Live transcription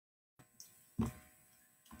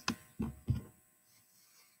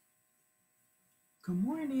Good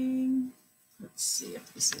morning. Let's see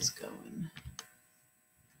if this is going.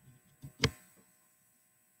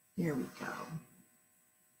 There we go.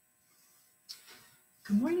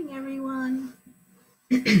 Good morning, everyone.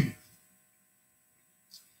 Good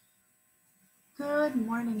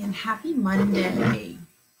morning and happy Monday.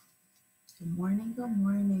 Good morning, good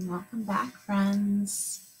morning. Welcome back,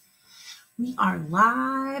 friends. We are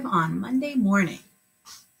live on Monday morning.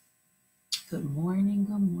 Good morning,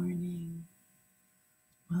 good morning.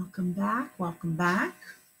 Welcome back, welcome back.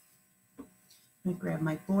 I'm gonna grab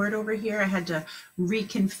my board over here. I had to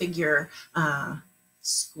reconfigure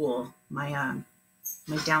school. My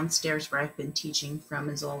downstairs where I've been teaching from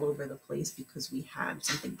is all over the place because we had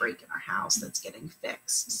something break in our house that's getting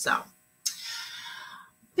fixed. So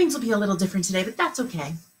things will be a little different today, but that's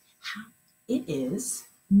okay. It is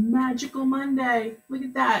Magical Monday. Look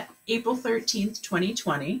at that, April 13th,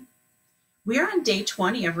 2020. We're on day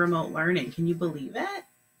 20 of remote learning. Can you believe it?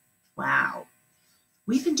 Wow.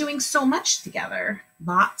 We've been doing so much together.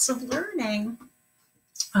 Lots of learning.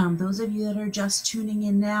 Those of you that are just tuning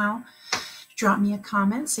in now, drop me a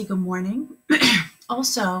comment, say good morning.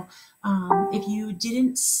 Also, if you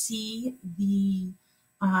didn't see the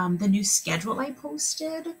new schedule I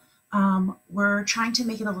posted, we're trying to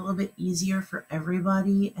make it a little bit easier for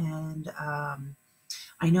everybody. And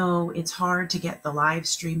I know it's hard to get the live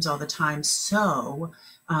streams all the time. So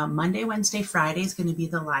Monday, Wednesday, Friday is going to be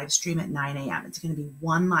the live stream at 9 a.m. It's going to be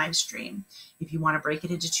one live stream. If you want to break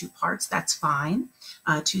it into two parts, that's fine.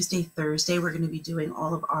 Tuesday, Thursday, we're going to be doing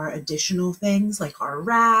all of our additional things like our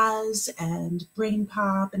RAS and Brain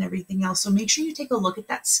Pop and everything else. So make sure you take a look at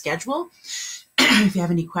that schedule. If you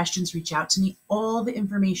have any questions, reach out to me. All the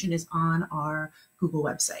information is on our Google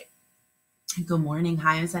website. Good morning.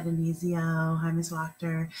 Hi, Ms. Adenizio. Hi, Ms.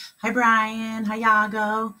 Wachter. Hi, Brian. Hi,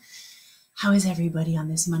 Yago. How is everybody on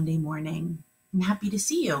this Monday morning? I'm happy to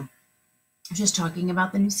see you. I'm just talking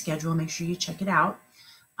about the new schedule. Make sure you check it out.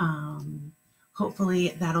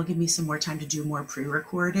 Hopefully that'll give me some more time to do more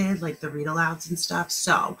pre-recorded, like the read-alouds and stuff.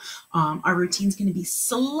 So our routine's going to be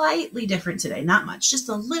slightly different today. Not much, just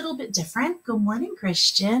a little bit different. Good morning,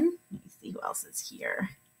 Christian. Let me see who else is here.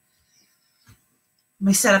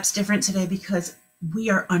 My setup's different today because we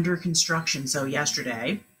are under construction. So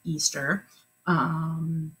yesterday, Easter,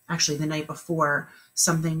 actually the night before,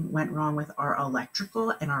 something went wrong with our electrical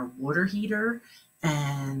and our water heater.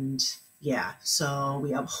 And yeah, so we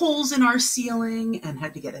have holes in our ceiling and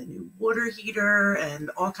had to get a new water heater and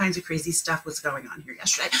all kinds of crazy stuff was going on here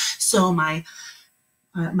yesterday. So my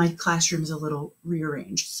classroom is a little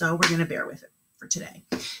rearranged. So we're going to bear with it for today.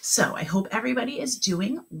 So I hope everybody is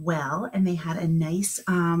doing well and they had a nice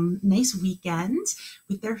weekend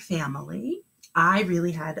with their family. I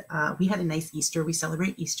really had, we had a nice Easter. We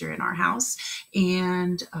celebrate Easter in our house.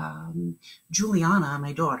 And Juliana,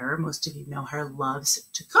 my daughter, most of you know her, loves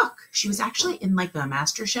to cook. She was actually in like the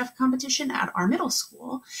MasterChef competition at our middle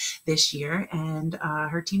school this year. And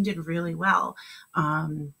her team did really well.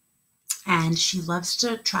 And she loves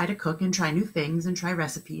to try to cook and try new things and try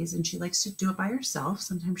recipes. And she likes to do it by herself.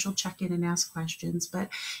 Sometimes she'll check in and ask questions. But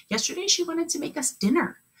yesterday she wanted to make us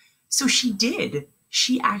dinner. So she did.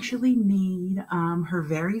 She actually made her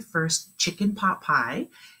very first chicken pot pie.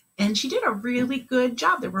 And she did a really good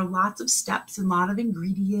job. There were lots of steps and a lot of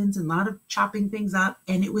ingredients and a lot of chopping things up.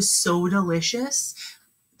 And it was so delicious.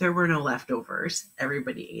 There were no leftovers.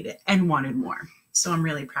 Everybody ate it and wanted more. So I'm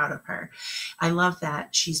really proud of her. I love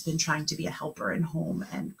that she's been trying to be a helper in home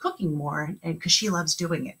and cooking more, and because she loves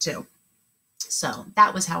doing it too. So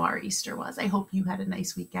that was how our Easter was. I hope you had a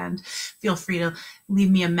nice weekend. Feel free to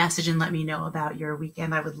leave me a message and let me know about your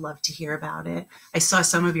weekend. I would love to hear about it. I saw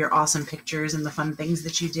some of your awesome pictures and the fun things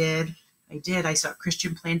that you did. I saw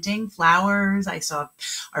Christian planting flowers. I saw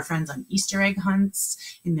our friends on Easter egg hunts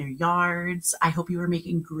in their yards. I hope you were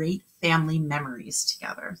making great family memories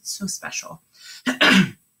together. It's so special.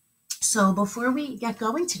 So before we get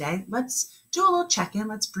going today, let's do a little check-in.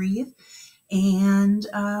 Let's breathe and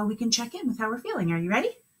we can check in with how we're feeling. Are you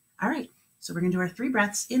ready? All right. So we're going to do our 3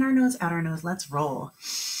 breaths in our nose, out our nose. Let's roll.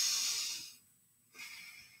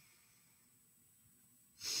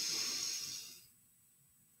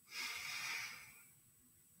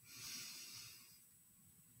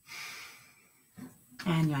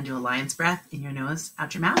 And you want to do a lion's breath in your nose,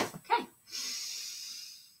 out your mouth. Okay.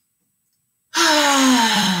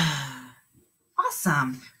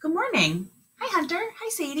 Awesome. Good morning. Hi, Hunter. Hi,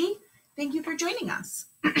 Sadie. Thank you for joining us.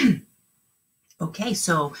 Okay,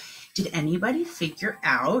 so did anybody figure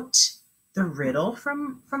out the riddle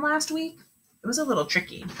from last week? It was a little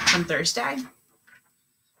tricky from Thursday. It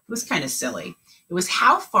was kind of silly. It was,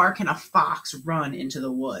 how far can a fox run into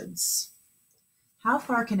the woods? How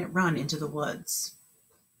far can it run into the woods?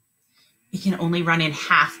 It can only run in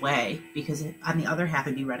halfway because on the other half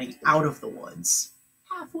it'd be running out of the woods.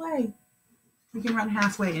 Halfway. We can run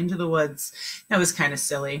halfway into the woods. That was kind of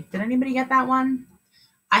silly. Did anybody get that one?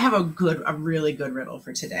 I have a really good riddle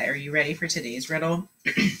for today. Are you ready for today's riddle?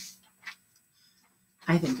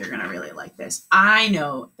 I think you're going to really like this. I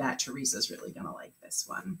know that Teresa's really going to like this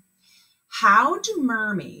one. How do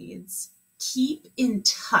mermaids keep in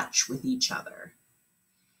touch with each other?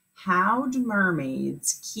 How do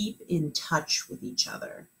mermaids keep in touch with each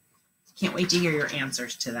other? Can't wait to hear your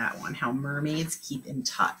answers to that one. How mermaids keep in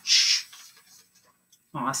touch.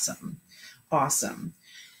 Awesome. Awesome.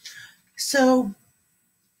 So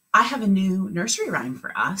I have a new nursery rhyme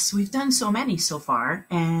for us. We've done so many so far,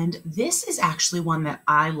 and this is actually one that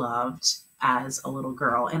I loved as a little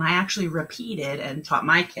girl, and I actually repeated and taught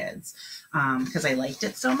my kids because I liked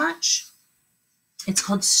it so much. It's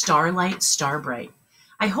called Starlight, Starbright.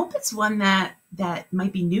 I hope it's one that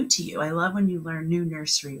might be new to you. I love when you learn new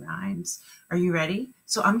nursery rhymes. Are you ready?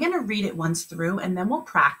 So I'm going to read it once through, and then we'll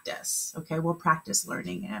practice. Okay, we'll practice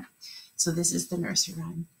learning it. So this is the nursery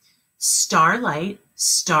rhyme. Starlight,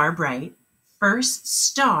 star bright, first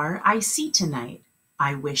star I see tonight.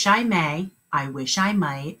 I wish I may, I wish I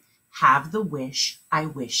might, have the wish I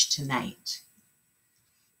wish tonight.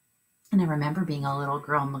 And I remember being a little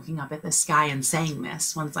girl and looking up at the sky and saying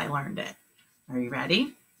this once I learned it. Are you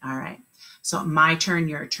ready? All right. So my turn,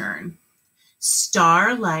 your turn.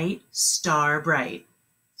 Starlight, star bright.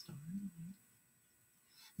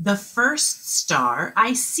 The first star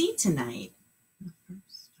I see tonight.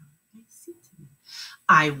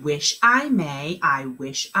 I wish I may, I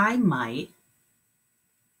wish I might,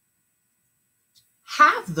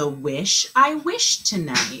 have the wish I wish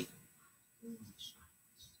tonight.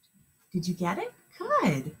 Did you get it?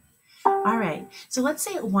 Good. All right, so let's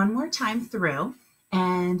say it one more time through,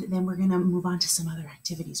 and then we're gonna move on to some other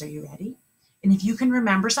activities. Are you ready? And if you can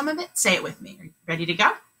remember some of it, say it with me. Are you ready to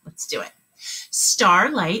go? Let's do it.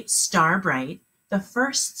 Starlight, star bright, the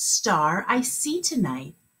first star I see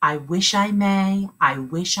tonight. I wish I may, I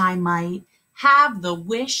wish I might, have the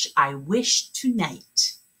wish I wish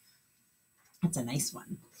tonight. That's a nice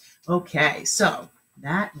one. Okay, so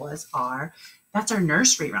that's our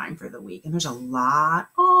nursery rhyme for the week. And there's a lot.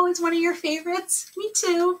 Oh, it's one of your favorites? Me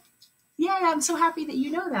too. Yeah, I'm so happy that you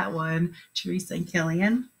know that one, Teresa and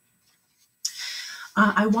Killian.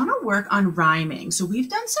 I want to work on rhyming. So we've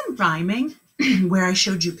done some rhyming where I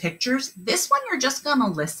showed you pictures. This one, you're just going to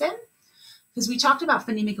listen. Because we talked about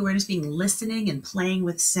phonemic awareness being listening and playing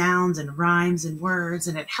with sounds and rhymes and words,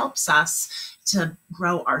 and it helps us to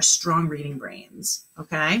grow our strong reading brains,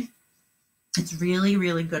 okay? It's really,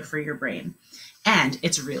 really good for your brain, and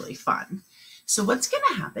it's really fun. So what's going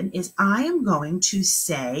to happen is I am going to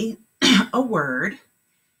say a word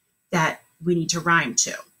that we need to rhyme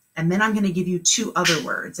to, and then I'm going to give you two other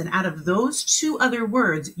words, and out of those two other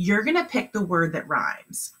words, you're going to pick the word that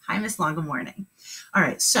rhymes. Hi, Miss Long, good morning. All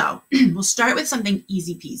right, so we'll start with something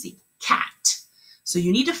easy peasy, cat. So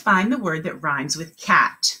you need to find the word that rhymes with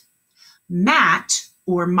cat. Mat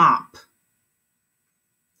or mop.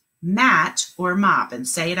 Mat or mop, and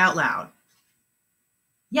say it out loud.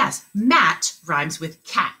 Yes, mat rhymes with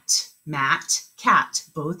cat. Mat, cat,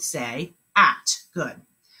 both say at. Good.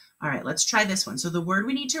 All right, let's try this one. So the word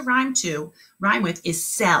we need to rhyme with is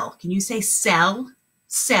sell. Can you say sell?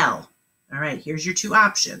 Sell. All right, here's your two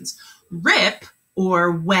options. Rip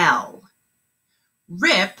or well.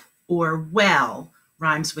 Rip or well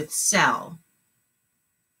rhymes with sell.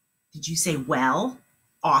 Did you say well?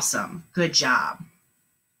 Awesome. Good job.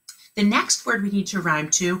 The next word we need to rhyme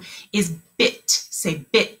to is bit. Say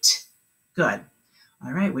bit. Good.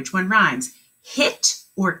 All right, which one rhymes? Hit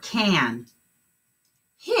or can?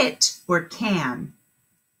 Hit or can?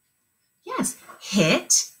 Yes,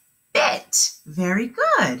 hit, bit. Very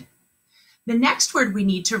good. The next word we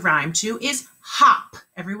need to rhyme to is hop.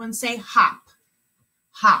 Everyone say hop.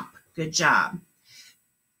 Hop. Good job.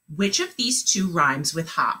 Which of these two rhymes with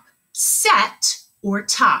hop? Set or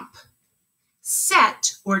top?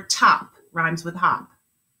 Set or top rhymes with hop.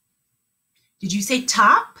 Did you say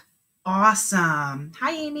top? Awesome.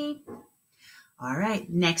 Hi, Amy. All right,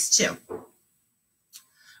 next two.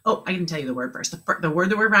 Oh, I didn't tell you the word first. The word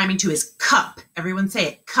that we're rhyming to is cup. Everyone say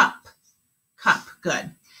it. Cup. Cup.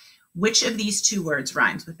 Good. Which of these two words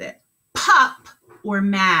rhymes with it? Pup or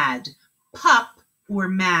mad? Pup or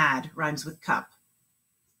mad rhymes with cup.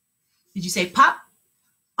 Did you say pup?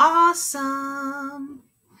 Awesome.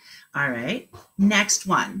 All right. Next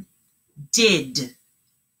one. Did.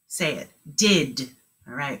 Say it. Did.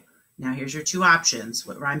 All right. Now here's your two options.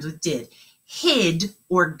 What rhymes with did? Hid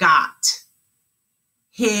or got?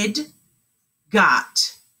 hid,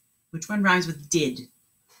 got. Which one rhymes with did?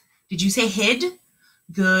 Did you say hid?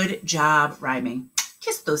 Good job rhyming.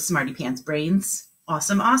 Kiss those smarty pants brains.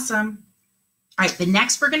 Awesome, awesome. All right, the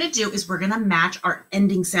next we're going to do is we're going to match our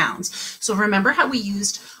ending sounds. So remember how we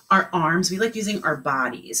used our arms? We like using our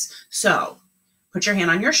bodies. So put your hand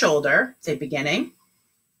on your shoulder. Say beginning,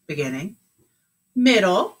 beginning,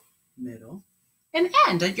 middle, middle, and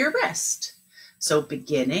end at your wrist. So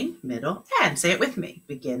beginning, middle, end. Say it with me.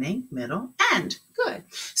 Beginning, middle, end. Good.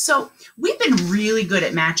 So we've been really good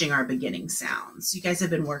at matching our beginning sounds. You guys have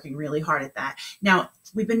been working really hard at that. Now,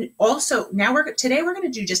 today we're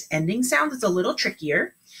going to do just ending sounds. It's a little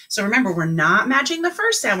trickier. So remember, we're not matching the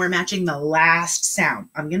first sound. We're matching the last sound.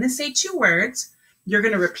 I'm going to say 2 words. You're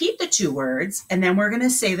going to repeat the 2 words, and then we're going to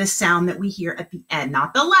say the sound that we hear at the end,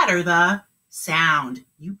 not the letter, the sound.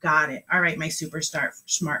 You got it. All right, my super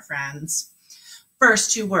smart friends.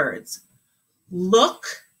 First 2 words. Look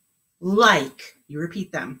like. You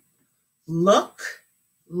repeat them. Look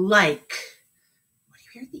like. What do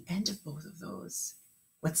you hear at the end of both of those?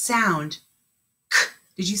 What sound? K.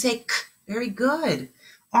 Did you say k? Very good.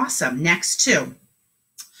 Awesome. Next 2.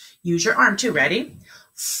 Use your arm too. Ready?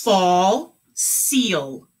 Fall,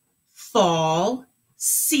 seal. Fall,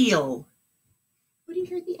 seal. What do you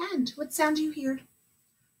hear at the end? What sound do you hear?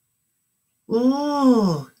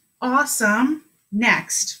 Oh, awesome.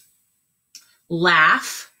 Next.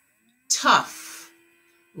 Laugh, tough.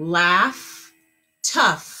 Laugh,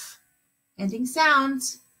 tough. Ending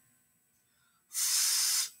sounds.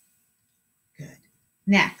 Good.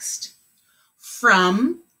 Next.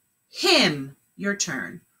 From him. Your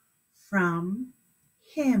turn. From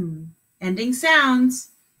him. Ending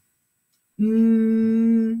sounds.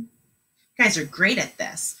 You guys are great at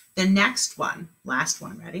this. The next one. Last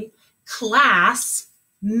one. Ready? Class,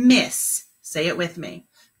 miss. Say it with me.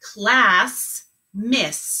 Class,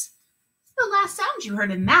 miss. What's the last sound you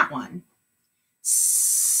heard in that one?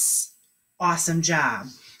 S. Awesome job.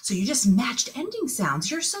 So you just matched ending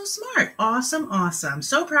sounds. You're so smart. Awesome, awesome.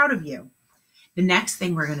 So proud of you. The next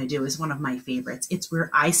thing we're going to do is one of my favorites. It's where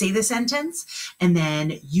I say the sentence, and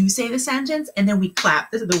then you say the sentence, and then we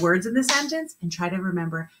clap the words in the sentence and try to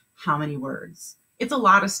remember how many words. It's a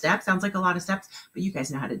lot of steps. Sounds like a lot of steps, but you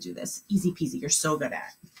guys know how to do this. Easy peasy. You're so good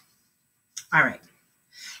at it. All right.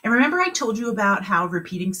 And remember I told you about how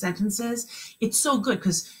repeating sentences, it's so good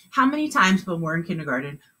because how many times when we're in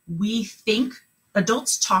kindergarten, we think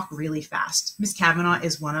adults talk really fast. Miss Kavanaugh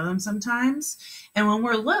is one of them sometimes. And when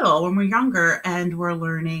we're little, when we're younger and we're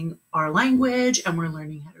learning our language and we're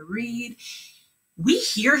learning how to read, we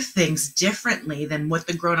hear things differently than what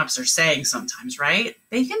the grown-ups are saying sometimes, right?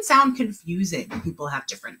 They can sound confusing. People have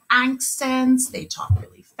different accents. They talk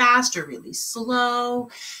really fast or really slow.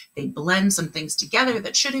 They blend some things together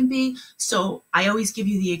that shouldn't be. So I always give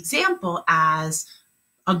you the example as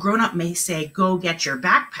a grown-up may say, go get your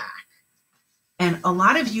backpack. And a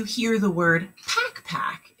lot of you hear the word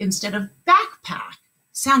pack instead of backpack.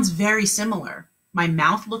 Sounds very similar. My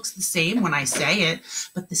mouth looks the same when I say it,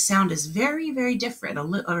 but the sound is very, very different,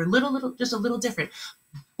 just a little different.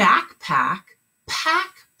 Backpack,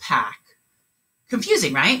 pack.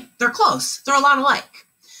 Confusing, right? They're close. They're a lot alike.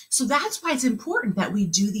 So that's why it's important that we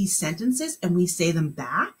do these sentences and we say them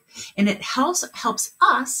back, and it helps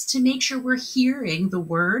us to make sure we're hearing the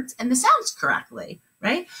words and the sounds correctly,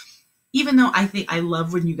 right? Even though I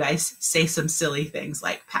love when you guys say some silly things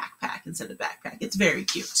like pack instead of backpack. It's very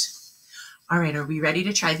cute. All right, are we ready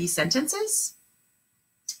to try these sentences?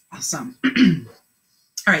 Awesome.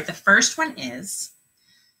 All right, the first one is,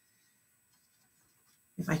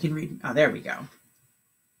 if I can read, oh, there we go.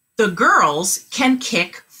 The girls can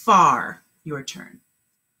kick far. Your turn.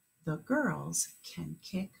 The girls can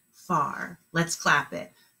kick far. Let's clap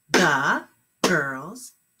it. The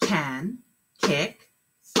girls can kick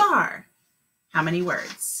far. How many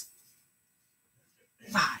words?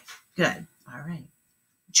 5. Good. All right.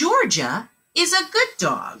 Georgia is a good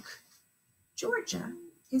dog. Georgia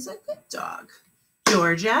is a good dog.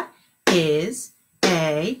 Georgia is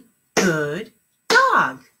a good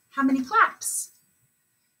dog. How many claps?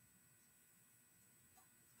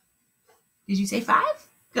 Did you say 5?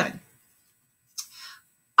 Good.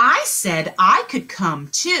 I said I could come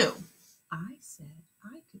too. I said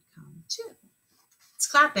I could come too. Let's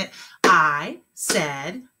clap it. I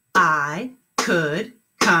said I could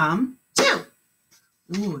come too.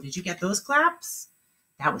 Ooh, did you get those claps?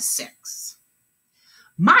 That was 6.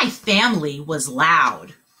 My family was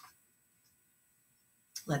loud.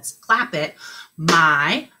 Let's clap it.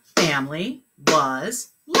 My family was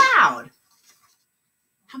loud.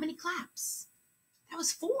 How many claps? That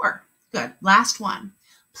was 4. Good. Last one.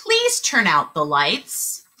 Please turn out the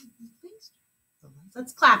lights.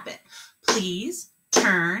 Let's clap it. Please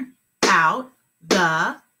turn out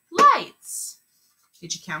the lights.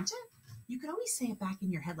 Did you count it? You could always say it back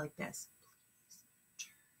in your head like this. Please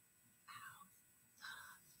turn out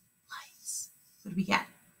the lights. What did we get?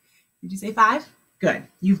 Did you say 5? Good.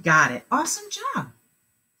 You've got it. Awesome job.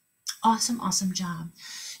 Awesome, awesome job.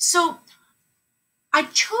 So I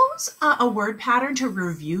chose a word pattern to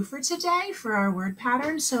review for today for our word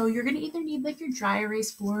pattern. So you're going to either need like your dry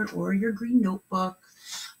erase board or your green notebook,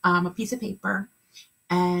 a piece of paper,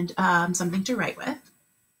 and something to write with.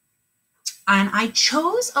 And I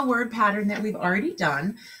chose a word pattern that we've already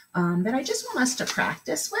done that I just want us to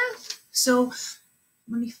practice with. So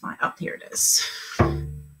let me find, oh, here it is.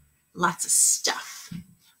 Lots of stuff.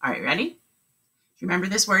 All right, ready? Do you remember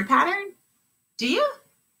this word pattern? Do you?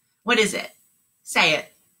 What is it? Say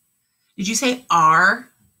it. Did you say R?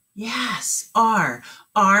 Yes, R.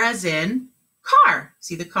 R as in car.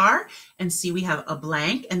 See the car? And see we have a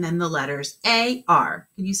blank and then the letters A-R.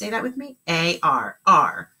 Can you say that with me? A-R,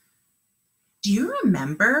 R. Do you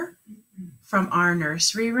remember from our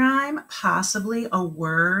nursery rhyme possibly a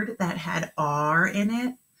word that had R in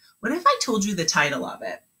it? What if I told you the title of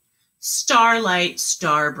it? Starlight,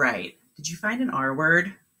 star bright. Did you find an R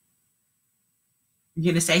word?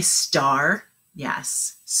 You're going to say star?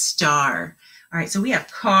 Yes, star. All right, so we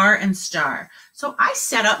have car and star. So I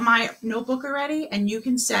set up my notebook already, and you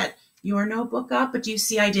can set your notebook up, but do you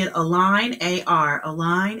see I did a line, A-R, a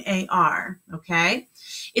line, A-R, okay?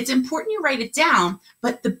 It's important you write it down,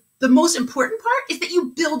 but the most important part is that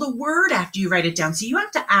you build a word after you write it down. So you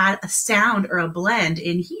have to add a sound or a blend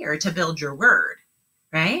in here to build your word,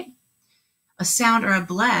 right? A sound or a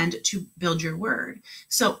blend to build your word.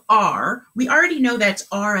 So R, we already know that's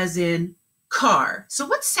R as in car. So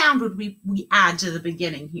what sound would we add to the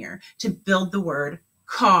beginning here to build the word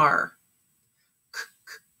car?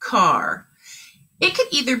 Car. It could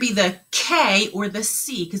either be the K or the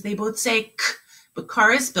C because they both say K, but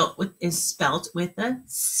car is spelt with a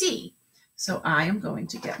C. So I am going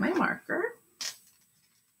to get my marker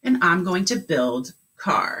and I'm going to build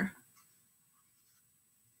car.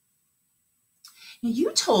 Now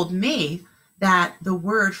you told me that the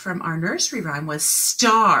word from our nursery rhyme was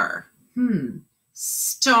star.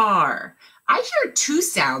 Star. I hear 2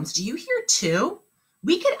 sounds. Do you hear 2?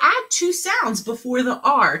 We could add 2 sounds before the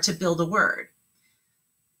R to build a word.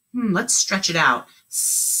 Let's stretch it out.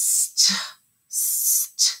 St,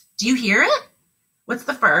 st. Do you hear it? What's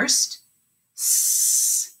the first?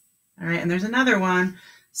 S. All right, and there's another one.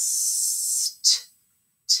 St,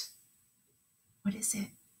 t. What is it?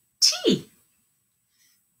 T.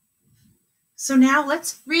 So now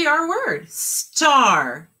let's read our word.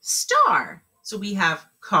 Star, star. So we have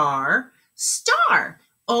car, star.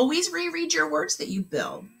 Always reread your words that you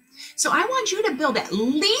build. So I want you to build at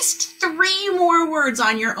least 3 more words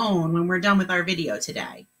on your own when we're done with our video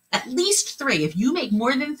today. At least 3. If you make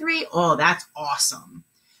more than 3, oh, that's awesome.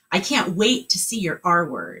 I can't wait to see your R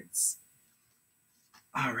words.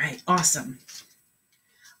 All right, awesome.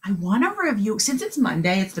 I want to review, since it's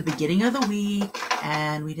Monday, it's the beginning of the week,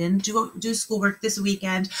 and we didn't do schoolwork this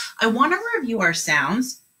weekend. I want to review our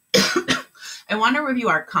sounds. I want to review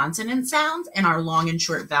our consonant sounds and our long and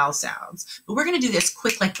short vowel sounds. But we're going to do this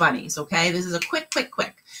quick like bunnies, okay? This is a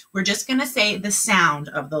quick. We're just going to say the sound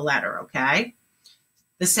of the letter, okay?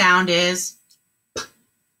 The sound is P.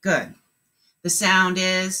 Good. The sound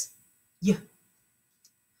is Y.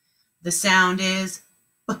 The sound is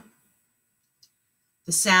B.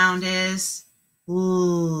 The sound is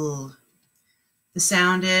L. The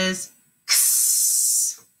sound is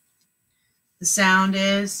X. The sound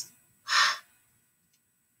is H.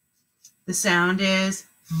 The sound is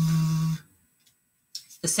V.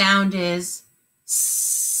 The sound is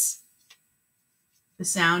S. The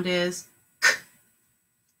sound is K.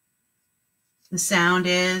 The sound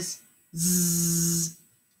is Z.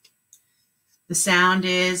 The sound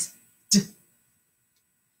is D.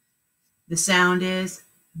 The sound is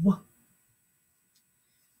W.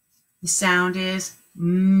 The sound is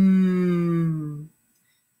M.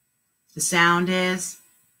 The sound is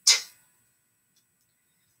T.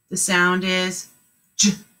 The sound is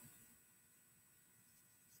J.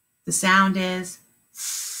 The sound is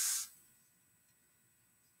F.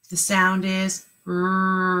 The sound is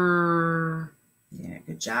R. Yeah,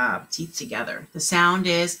 good job. Teeth together. The sound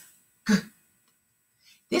is G.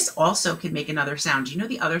 This also can make another sound. Do you know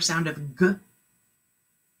the other sound of G?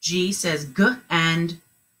 G says G, and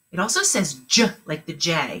it also says J, like the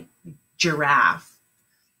J, like giraffe.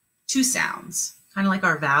 2 sounds, kind of like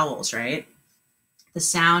our vowels, right? The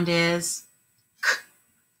sound is K.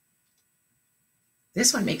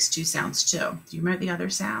 This one makes two sounds too. Do you remember the other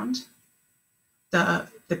sound? The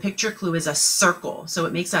picture clue is a circle, so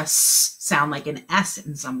it makes a s sound like an S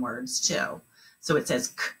in some words too. So it says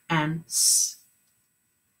k and s.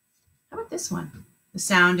 How about this one? The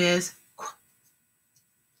sound is qu.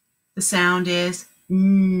 The sound is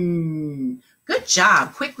n. Good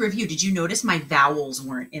job. Quick review. Did you notice my vowels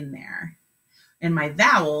weren't in there? And my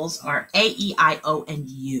vowels are A, E, I, O, and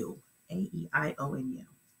U. A, E, I, O, and U.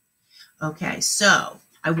 Okay, so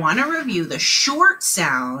I want to review the short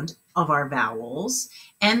sound of our vowels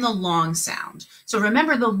and the long sound. So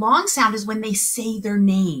remember, the long sound is when they say their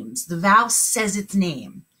names. The vowel says its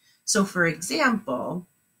name. So for example,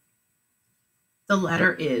 the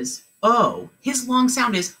letter is O. His long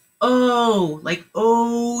sound is O, like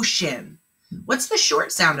ocean. What's the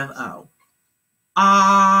short sound of O?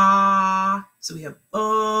 Ah. So we have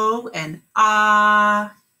O and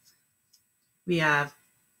ah. We have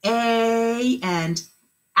A and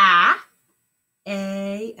A.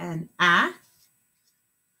 A and A.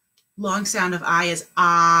 Long sound of I is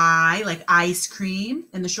I, like ice cream.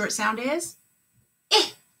 And the short sound is eh.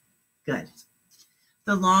 Good.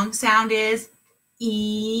 The long sound is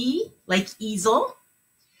E, like easel.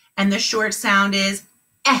 And the short sound is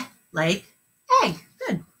eh, like egg.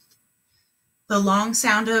 Good. The long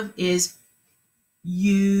sound of is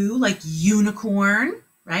U, like unicorn,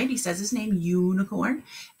 right? He says his name, unicorn.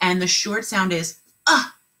 And the short sound is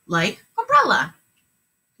like umbrella.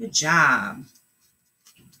 Good job.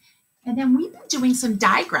 And then we've been doing some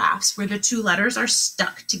digraphs where the two letters are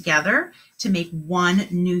stuck together to make one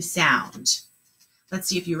new sound. Let's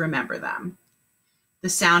see if you remember them. The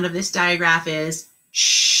sound of this digraph is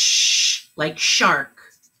sh, like shark,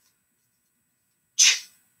 ch,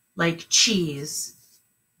 like cheese,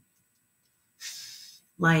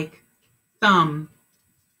 like thumb.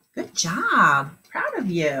 Good job. Proud of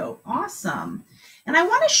you. Awesome. And I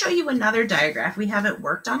want to show you another digraph we haven't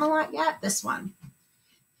worked on a lot yet. This one.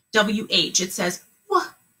 WH. It says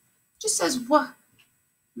what. Just says what.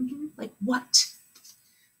 Like what.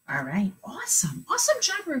 All right. Awesome. Awesome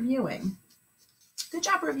job reviewing. Good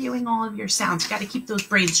job reviewing all of your sounds. Got to keep those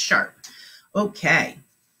brains sharp. Okay.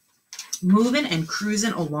 Moving and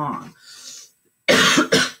cruising along.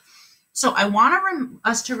 So I want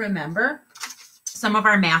us to remember some of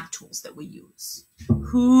our math tools that we use.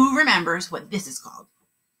 Who remembers what this is called?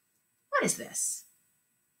 What is this?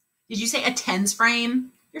 Did you say a tens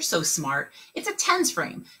frame? You're so smart. It's a tens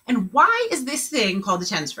frame. And why is this thing called a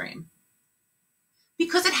tens frame?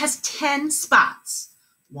 Because it has 10 spots.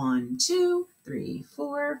 1, 2, 3,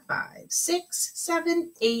 4, 5, 6,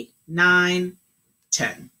 7, 8, 9,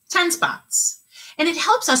 10. 10 spots. And it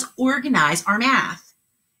helps us organize our math.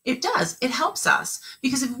 It does. It helps us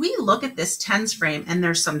because if we look at this tens frame and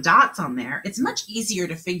there's some dots on there, it's much easier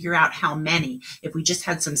to figure out how many if we just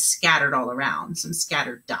had some scattered all around, some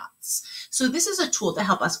scattered dots. So this is a tool to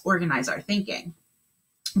help us organize our thinking.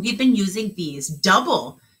 We've been using these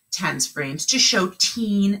double tens frames to show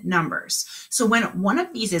teen numbers. So when one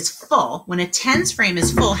of these is full, when a tens frame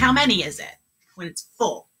is full, how many is it? When it's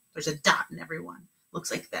full, there's a dot in every one. Looks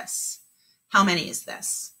like this. How many is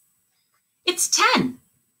this? It's 10.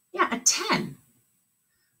 Yeah, a 10.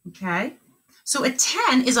 Okay. So a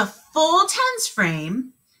 10 is a full tens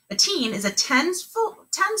frame. A teen is a full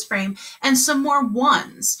tens frame and some more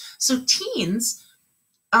ones. So teens,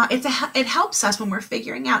 it helps us when we're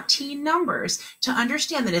figuring out teen numbers to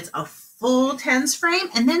understand that it's a full tens frame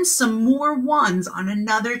and then some more ones on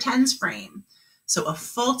another tens frame. So a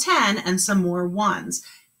full 10 and some more ones.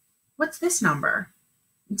 What's this number?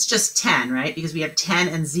 It's just 10, right? Because we have 10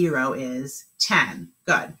 and 0 is 10.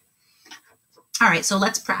 Good. All right, so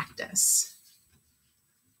let's practice.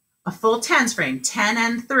 A full tens frame, 10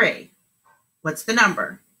 and 3. What's the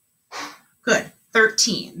number? Good,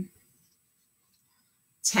 13.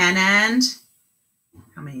 10 and,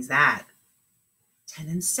 how many is that? 10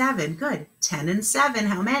 and 7, good. 10 and 7,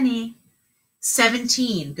 how many?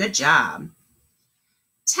 17, good job.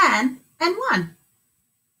 10 and 1.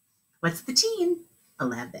 What's the teen?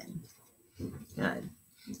 11. Good.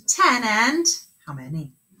 10 and, how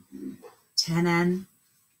many? 10 and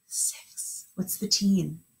 6. What's the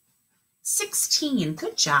teen? 16.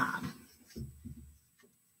 Good job.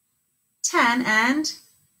 10 and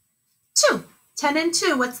 2. 10 and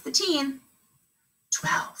 2. What's the teen?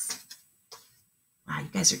 12. Wow, you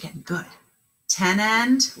guys are getting good. 10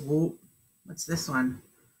 and, whoa, what's this one?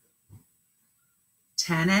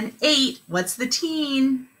 10 and 8. What's the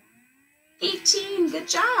teen? 18. Good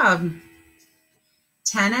job.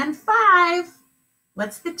 10 and 5.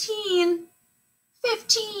 What's the teen?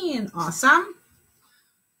 15. Awesome.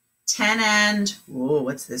 10 and, whoa,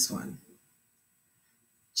 what's this one?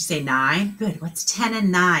 you say 9? Good. What's 10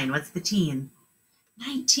 and 9? What's the teen?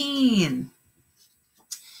 19.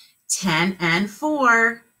 10 and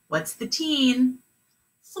 4. What's the teen?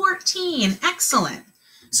 14. Excellent.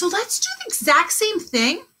 So let's do the exact same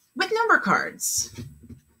thing with number cards.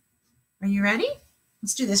 Are you ready?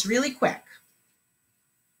 Let's do this really quick.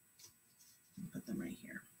 Put them right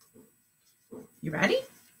here. You ready?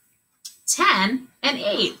 10 and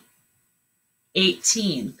 8.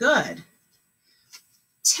 18. Good.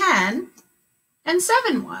 10 and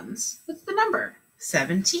 7 ones. What's the number?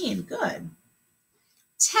 17. Good.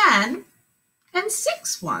 10 and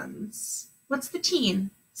 6 ones. What's the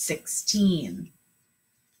teen? 16.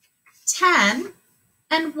 10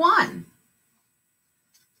 and 1.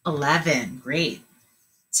 11. Great.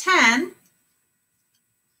 10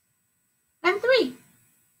 and 3.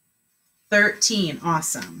 13.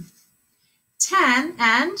 Awesome. 10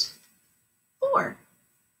 and 4.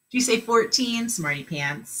 Do you say 14? Smarty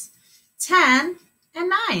pants. 10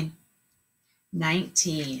 and 9.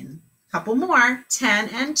 19. Couple more. 10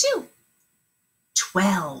 and 2.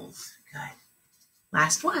 12. Good.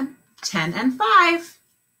 Last one. 10 and 5.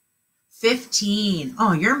 15.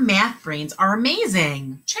 Oh, your math brains are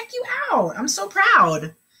amazing. Check you out. I'm so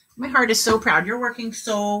proud. My heart is so proud. You're working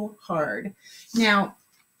so hard. Now,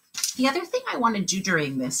 the other thing I want to do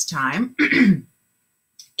during this time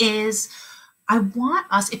is I want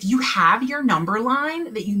us, if you have your number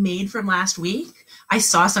line that you made from last week, I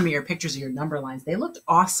saw some of your pictures of your number lines. They looked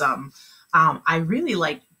awesome. I really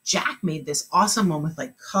like Jack made this awesome one with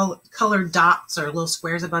like colored dots or little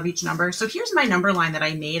squares above each number. So here's my number line that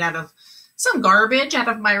I made out of some garbage out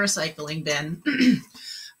of my recycling bin.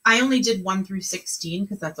 I only did 1 through 16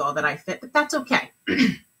 because that's all that I fit, but that's okay.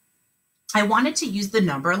 I wanted to use the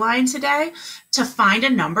number line today to find a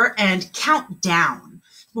number and count down.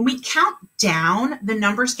 When we count down, the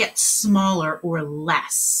numbers get smaller or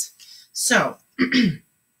less. So I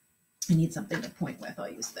need something to point with. I'll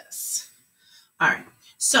use this. All right.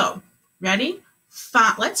 So ready?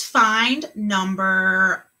 Let's find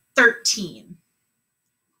number 13.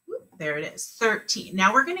 There it is, 13.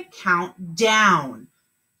 Now we're going to count down.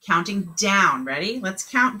 Counting down. Ready? Let's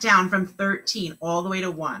count down from 13 all the way to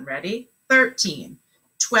 1. Ready? 13,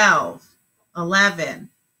 12, 11,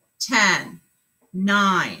 10,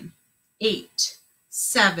 9, 8,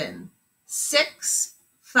 7, 6,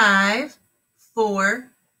 5, 4,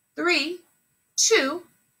 3, 2,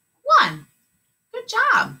 1. Good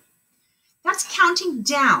job. That's counting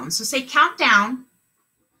down. So say count down.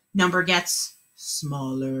 Number gets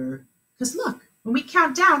smaller. Because look, when we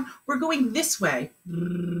count down, we're going this way.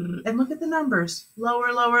 And look at the numbers.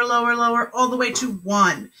 Lower, lower, lower, lower, all the way to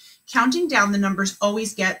 1. Counting down, the numbers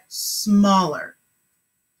always get smaller.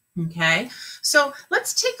 Okay, so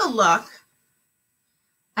let's take a look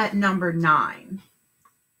at number 9.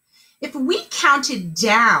 If we counted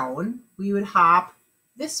down, we would hop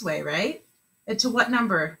this way, right? And to what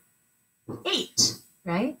number? 8,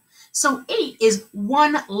 right? So 8 is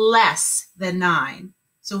 1 less than 9.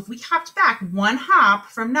 So if we hopped back 1 hop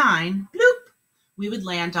from 9, bloop, we would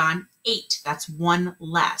land on 8. That's 1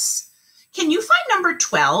 less. Can you find number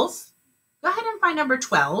 12? Go ahead and find number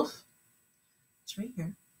 12. It's right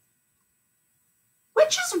here.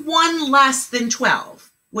 Which is 1 less than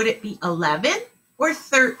 12? Would it be 11 or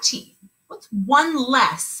 13? What's 1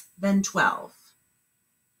 less than 12?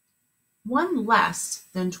 1 less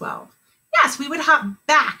than 12. Yes, we would hop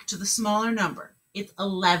back to the smaller number. It's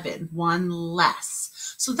 11, 1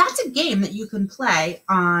 less. So that's a game that you can play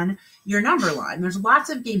on your number line. There's lots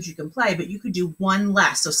of games you can play, but you could do 1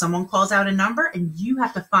 less. So someone calls out a number and you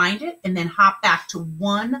have to find it and then hop back to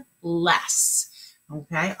 1 less,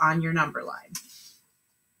 okay, on your number line.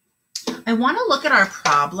 I want to look at our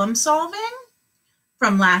problem solving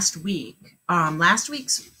from last week. Last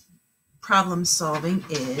week's problem solving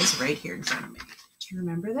is right here in front of me. Do you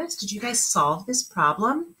remember this? Did you guys solve this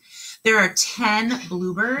problem? There are 10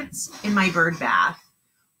 bluebirds in my bird bath.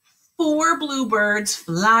 4 bluebirds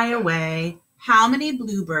fly away. How many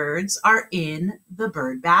bluebirds are in the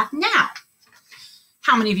bird bath now?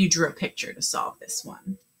 How many of you drew a picture to solve this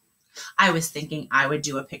one? I was thinking I would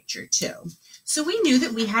do a picture too. So we knew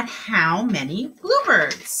that we had how many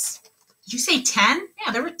bluebirds? Did you say 10?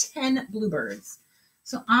 Yeah, there were 10 bluebirds.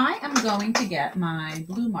 So I am going to get my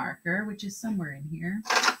blue marker, which is somewhere in here.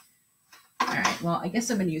 All right, well, I guess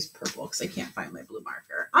I'm going to use purple because I can't find my blue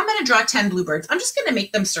marker. I'm going to draw 10 bluebirds. I'm just going to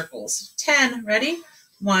make them circles. 10, ready?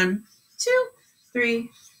 1, 2, 3,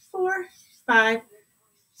 4, 5,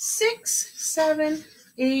 6, 7,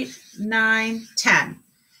 8, 9, 10.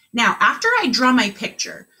 Now, after I draw my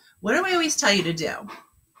picture, what do I always tell you to do?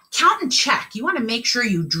 count and check. You want to make sure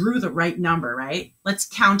you drew the right number, right? Let's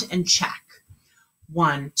count and check.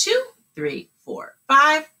 1, 2, 3, 4,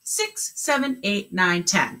 5, 6, 7, 8, 9,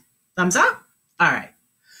 10. Thumbs up? All right.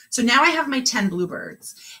 So now I have my 10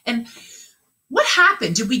 bluebirds. And what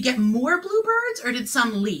happened? Did we get more bluebirds or did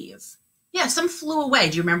some leave? Yeah, some flew away.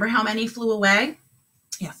 Do you remember how many flew away?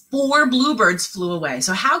 Yeah, 4 bluebirds flew away.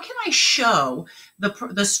 So how can I show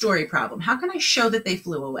the story problem? How can I show that they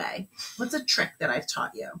flew away? What's a trick that I've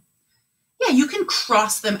taught you? Yeah, you can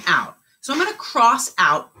cross them out. So I'm going to cross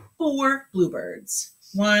out 4 bluebirds.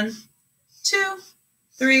 1, 2,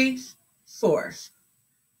 3, 4.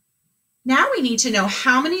 Now we need to know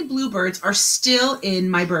how many bluebirds are still in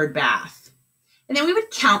my bird bath. And then we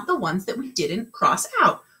would count the ones that we didn't cross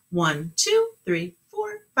out. 1, 2, 3,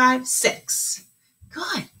 4, 5, 6.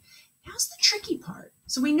 Good. Now's the tricky part.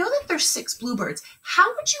 So we know that there's 6 bluebirds.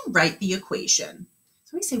 How would you write the equation?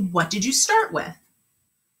 So we say, what did you start with?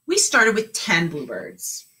 We started with 10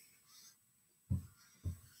 bluebirds.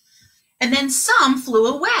 And then some flew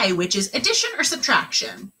away, which is addition or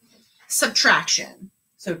subtraction? Subtraction.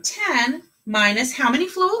 So 10 minus how many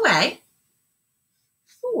flew away?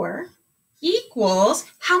 4 equals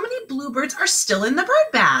how many bluebirds are still in the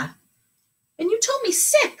bird bath? And you told me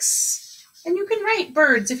 6. And you can write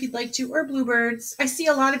birds if you'd like to, or bluebirds. I see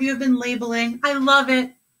a lot of you have been labeling. I love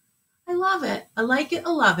it. I love it. I like it. I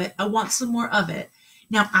love it. I want some more of it.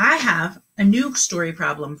 Now I have a new story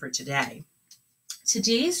problem for today.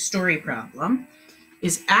 Today's story problem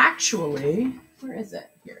is actually, where is it?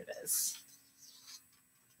 Here it is.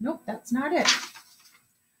 Nope, that's not it.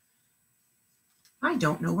 I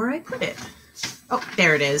don't know where I put it. Oh,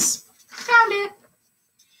 there it is. Found it.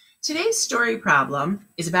 Today's story problem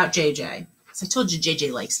is about JJ. So I told you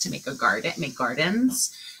JJ likes to make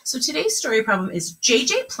gardens. So today's story problem is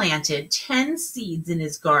JJ planted 10 seeds in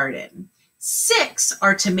his garden. 6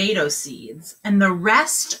 are tomato seeds and the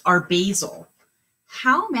rest are basil.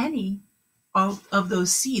 How many of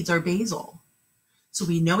those seeds are basil? So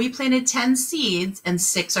we know he planted 10 seeds and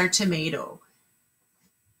 6 are tomato.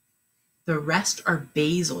 The rest are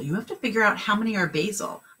basil. You have to figure out how many are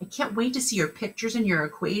basil. I can't wait to see your pictures and your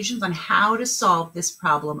equations on how to solve this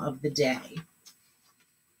problem of the day.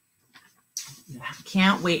 I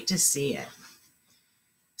can't wait to see it.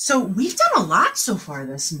 So we've done a lot so far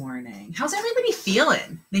this morning. How's everybody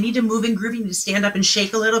feeling? They need to move and groove. You need to stand up and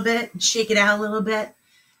shake a little bit, and shake it out a little bit.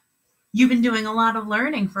 You've been doing a lot of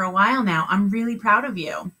learning for a while now. I'm really proud of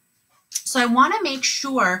you. So I want to make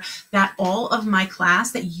sure that all of my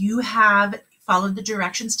class that you have followed the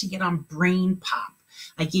directions to get on Brain Pop.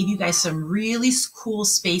 I gave you guys some really cool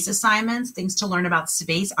space assignments, things to learn about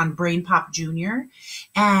space on Brain Pop Junior.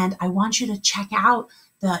 And I want you to check out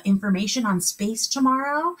the information on space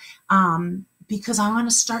tomorrow because I want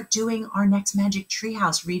to start doing our next Magic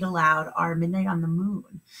Treehouse read aloud, our Midnight on the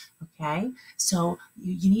Moon. Okay, so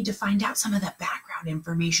you need to find out some of that background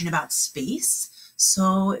information about space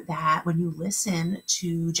so that when you listen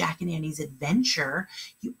to Jack and Annie's adventure,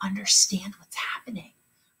 you understand what's happening.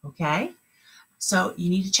 Okay, so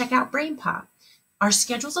you need to check out Brain Pop. Our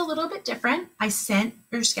schedule's a little bit different. I sent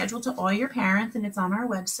your schedule to all your parents and it's on our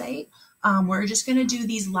website. We're just going to do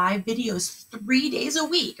these live videos 3 days a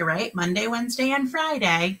week, right? Monday, Wednesday, and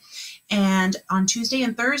Friday. And on Tuesday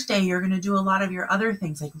and Thursday, you're going to do a lot of your other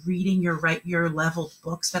things like reading your leveled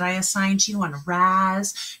books that I assigned you on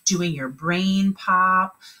RAS, doing your Brain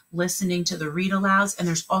Pop, listening to the read alouds. And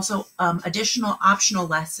there's also additional optional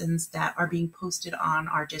lessons that are being posted on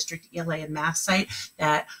our district ELA and math site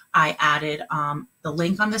that I added the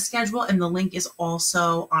link on the schedule. And the link is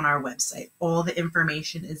also on our website. All the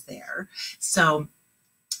information is there. So,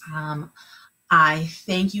 I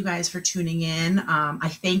thank you guys for tuning in. I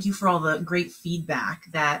thank you for all the great feedback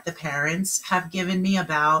that the parents have given me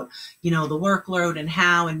about, the workload and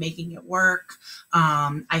how and making it work.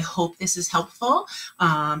 I hope this is helpful.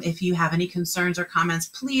 If you have any concerns or comments,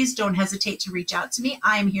 please don't hesitate to reach out to me.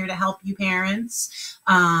 I'm here to help you parents.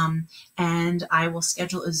 And I will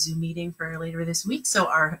schedule a Zoom meeting for later this week. So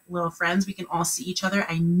our little friends, we can all see each other.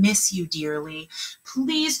 I miss you dearly.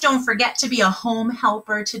 Please don't forget to be a home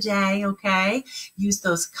helper today, okay? Use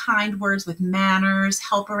those kind words with manners.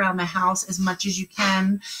 Help around the house as much as you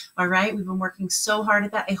can, all right? We've been working so hard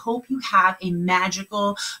at that. I hope you have a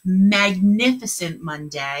magical, magnificent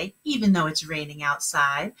Monday, even though it's raining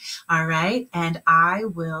outside, all right? And I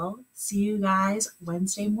will see you guys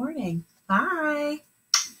Wednesday morning. Bye.